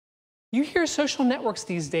You hear social networks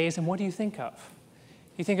these days, and what do you think of?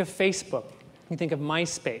 You think of Facebook, you think of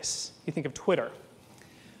MySpace, you think of Twitter.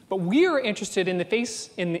 But we are interested in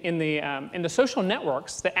the social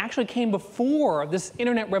networks that actually came before this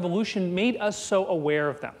internet revolution made us so aware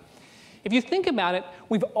of them. If you think about it,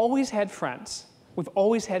 we've always had friends. We've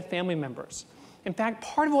always had family members. In fact,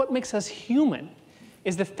 part of what makes us human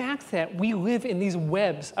is the fact that we live in these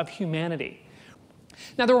webs of humanity.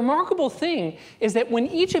 Now, the remarkable thing is that when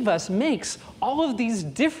each of us makes all of these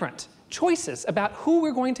different choices about who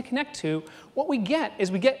we're going to connect to, what we get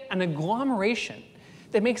is we get an agglomeration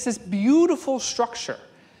that makes this beautiful structure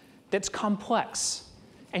that's complex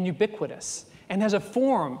and ubiquitous and has a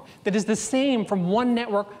form that is the same from one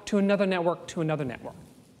network to another network to another network.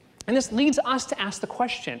 And this leads us to ask the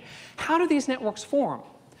question, how do these networks form?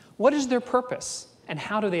 What is their purpose? And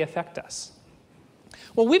how do they affect us?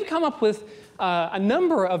 Well, we've come up with a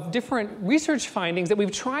number of different research findings that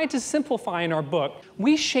we've tried to simplify in our book.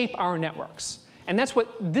 We shape our networks. And that's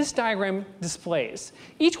what this diagram displays.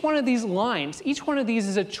 Each one of these lines, each one of these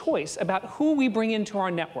is a choice about who we bring into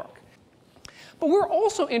our network. But we're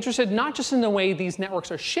also interested not just in the way these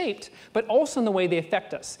networks are shaped, but also in the way they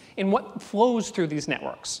affect us, in what flows through these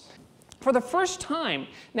networks. For the first time,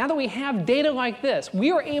 now that we have data like this,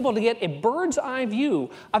 we are able to get a bird's eye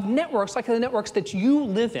view of networks like the networks that you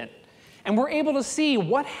live in. And we're able to see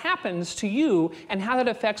what happens to you and how that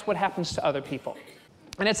affects what happens to other people.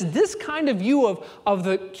 And it's this kind of view of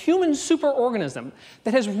the human superorganism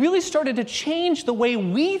that has really started to change the way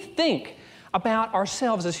we think about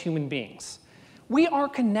ourselves as human beings. We are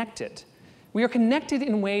connected. We are connected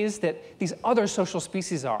in ways that these other social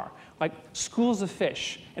species are, like schools of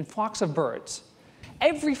fish and flocks of birds.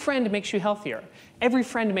 Every friend makes you healthier. Every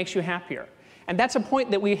friend makes you happier. And that's a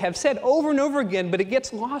point that we have said over and over again, but it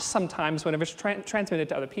gets lost sometimes whenever it's transmitted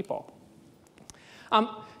to other people.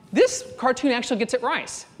 This cartoon actually gets it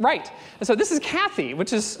right. And so this is Kathy,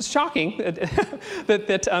 which is shocking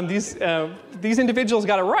that these individuals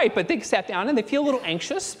got it right, but they sat down and they feel a little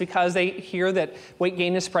anxious because they hear that weight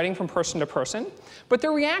gain is spreading from person to person. But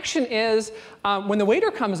their reaction is, when the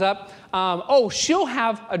waiter comes up, oh, she'll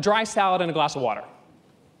have a dry salad and a glass of water.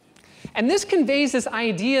 And this conveys this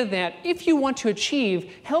idea that if you want to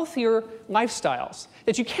achieve healthier lifestyles,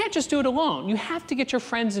 that you can't just do it alone. You have to get your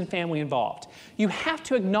friends and family involved. You have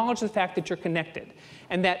to acknowledge the fact that you're connected.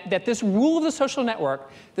 And that this rule of the social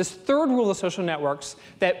network, this third rule of social networks,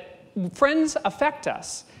 that friends affect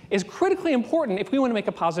us, is critically important if we want to make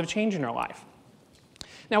a positive change in our life.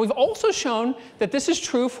 Now, we've also shown that this is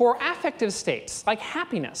true for affective states, like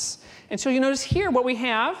happiness. And so you notice here what we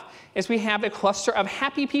have is we have a cluster of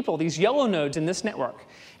happy people, these yellow nodes in this network.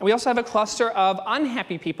 And we also have a cluster of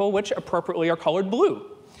unhappy people, which appropriately are colored blue.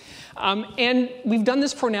 And we've done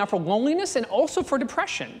this for loneliness and also for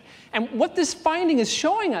depression. And what this finding is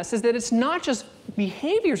showing us is that it's not just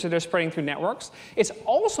behaviors that are spreading through networks, it's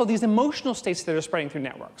also these emotional states that are spreading through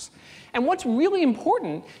networks. And what's really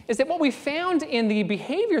important is that what we found in the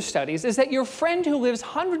behavior studies is that your friend who lives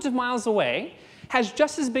hundreds of miles away has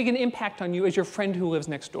just as big an impact on you as your friend who lives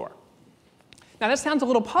next door. Now, that sounds a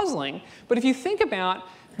little puzzling, but if you think about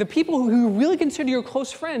the people who you really consider your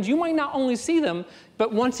close friends, you might not only see them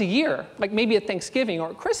but once a year, like maybe at Thanksgiving or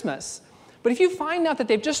at Christmas. But if you find out that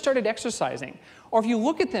they've just started exercising, or if you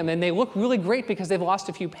look at them and they look really great because they've lost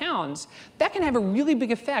a few pounds, that can have a really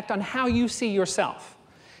big effect on how you see yourself.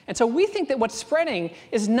 And so we think that what's spreading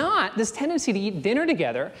is not this tendency to eat dinner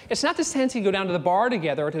together. It's not this tendency to go down to the bar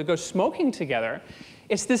together or to go smoking together.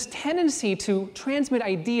 It's this tendency to transmit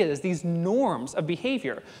ideas, these norms of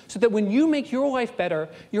behavior, so that when you make your life better,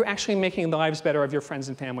 you're actually making the lives better of your friends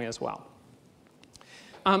and family as well.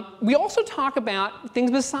 We also talk about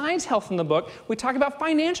things besides health in the book. We talk about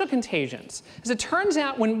financial contagions. As it turns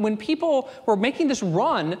out, when people were making this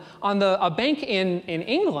run on a bank in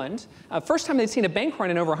England, first time they'd seen a bank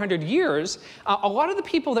run in over 100 years, a lot of the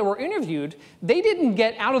people that were interviewed, they didn't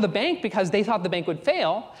get out of the bank because they thought the bank would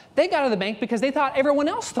fail. They got out of the bank because they thought everyone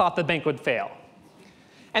else thought the bank would fail.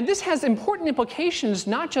 And this has important implications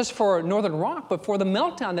not just for Northern Rock, but for the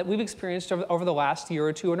meltdown that we've experienced over the last year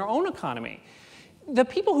or two in our own economy. The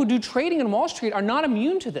people who do trading on Wall Street are not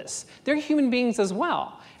immune to this. They're human beings as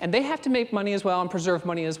well. And they have to make money as well and preserve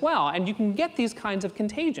money as well. And you can get these kinds of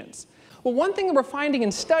contagions. Well, one thing that we're finding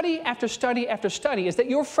in study after study after study is that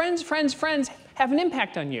your friends' have an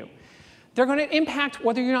impact on you. They're going to impact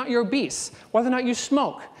whether or not you're obese, whether or not you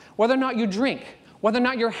smoke, whether or not you drink, whether or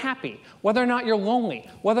not you're happy, whether or not you're lonely,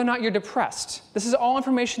 whether or not you're depressed. This is all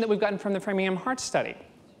information that we've gotten from the Framingham Heart Study.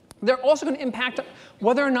 They're also going to impact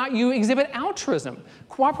whether or not you exhibit altruism.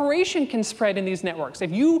 Cooperation can spread in these networks.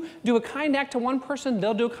 If you do a kind act to one person,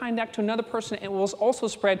 they'll do a kind act to another person, and it will also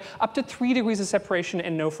spread up to 3 degrees of separation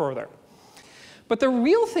and no further. But the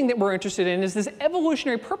real thing that we're interested in is this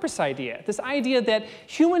evolutionary purpose idea, this idea that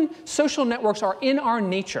human social networks are in our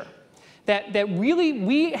nature. That really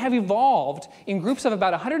we have evolved in groups of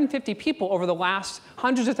about 150 people over the last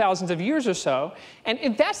hundreds of thousands of years or so. And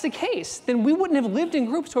if that's the case, then we wouldn't have lived in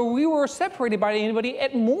groups where we were separated by anybody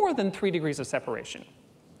at more than 3 degrees of separation.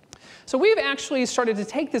 So we've actually started to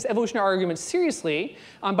take this evolutionary argument seriously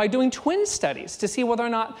by doing twin studies to see whether or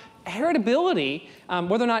not heritability,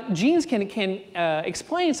 whether or not genes can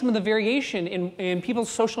explain some of the variation in people's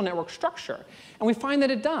social network structure. And we find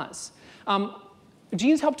that it does.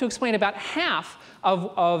 Genes help to explain about half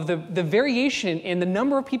of the variation in the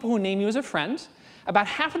number of people who name you as a friend, about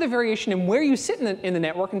half of the variation in where you sit in the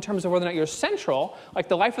network in terms of whether or not you're central, like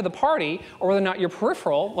the life of the party, or whether or not you're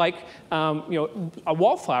peripheral, like a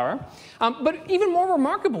wallflower. But even more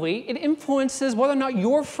remarkably, it influences whether or not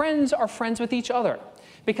your friends are friends with each other.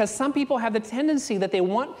 Because some people have the tendency that they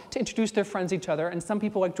want to introduce their friends to each other, and some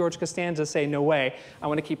people like George Costanza say, no way, I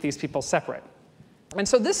want to keep these people separate. And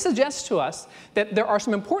so this suggests to us that there are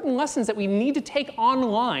some important lessons that we need to take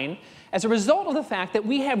online as a result of the fact that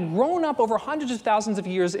we have grown up over hundreds of thousands of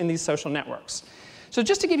years in these social networks. So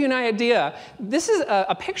just to give you an idea, this is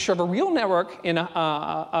a picture of a real network in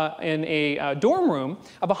a dorm room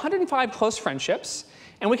of 105 close friendships.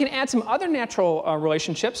 And we can add some other natural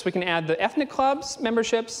relationships. We can add the ethnic clubs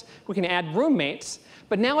memberships. We can add roommates.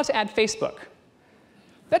 But now let's add Facebook.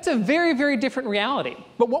 That's a very, very different reality.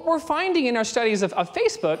 But what we're finding in our studies of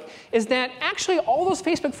Facebook is that actually all those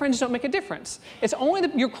Facebook friends don't make a difference. It's only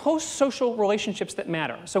your close social relationships that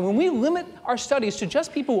matter. So when we limit our studies to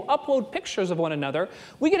just people who upload pictures of one another,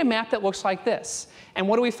 we get a map that looks like this. And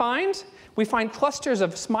what do we find? We find clusters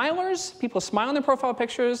of smilers, people who smile in their profile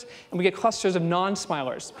pictures, and we get clusters of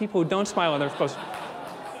non-smilers, people who don't smile in their posts.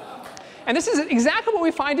 And this is exactly what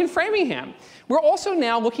we find in Framingham. We're also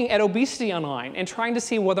now looking at obesity online and trying to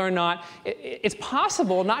see whether or not it's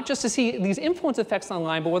possible not just to see these influence effects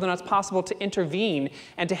online, but whether or not it's possible to intervene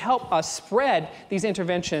and to help us spread these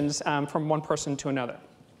interventions from one person to another.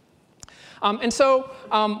 Let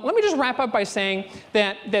me just wrap up by saying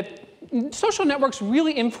that social networks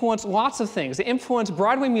really influence lots of things. They influence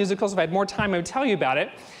Broadway musicals. If I had more time, I would tell you about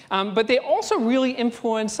it. But they also really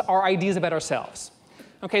influence our ideas about ourselves.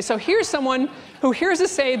 Okay, so here's someone who hears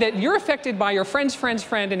us say that you're affected by your friend's friend's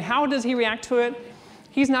friend, and how does he react to it?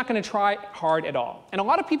 He's not going to try hard at all. And a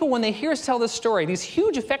lot of people, when they hear us tell this story, these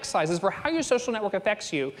huge effect sizes for how your social network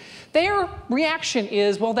affects you, their reaction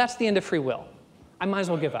is, well, that's the end of free will. I might as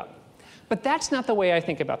well give up. But that's not the way I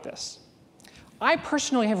think about this. I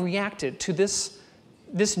personally have reacted to this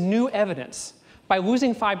new evidence by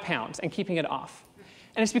losing 5 pounds and keeping it off.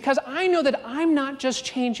 And it's because I know that I'm not just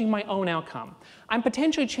changing my own outcome. I'm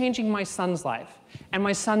potentially changing my son's life, and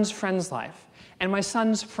my son's friend's life, and my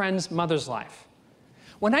son's friend's mother's life.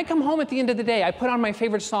 When I come home at the end of the day, I put on my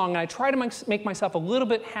favorite song, and I try to make myself a little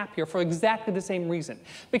bit happier for exactly the same reason.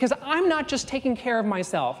 Because I'm not just taking care of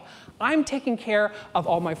myself. I'm taking care of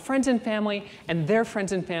all my friends and family, and their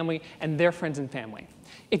friends and family, and their friends and family.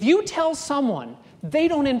 If you tell someone they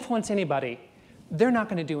don't influence anybody, they're not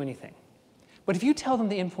going to do anything. But if you tell them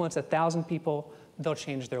they influence 1,000 people, they'll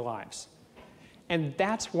change their lives. And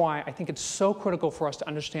that's why I think it's so critical for us to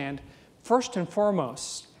understand, first and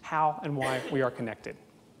foremost, how and why we are connected.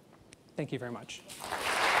 Thank you very much.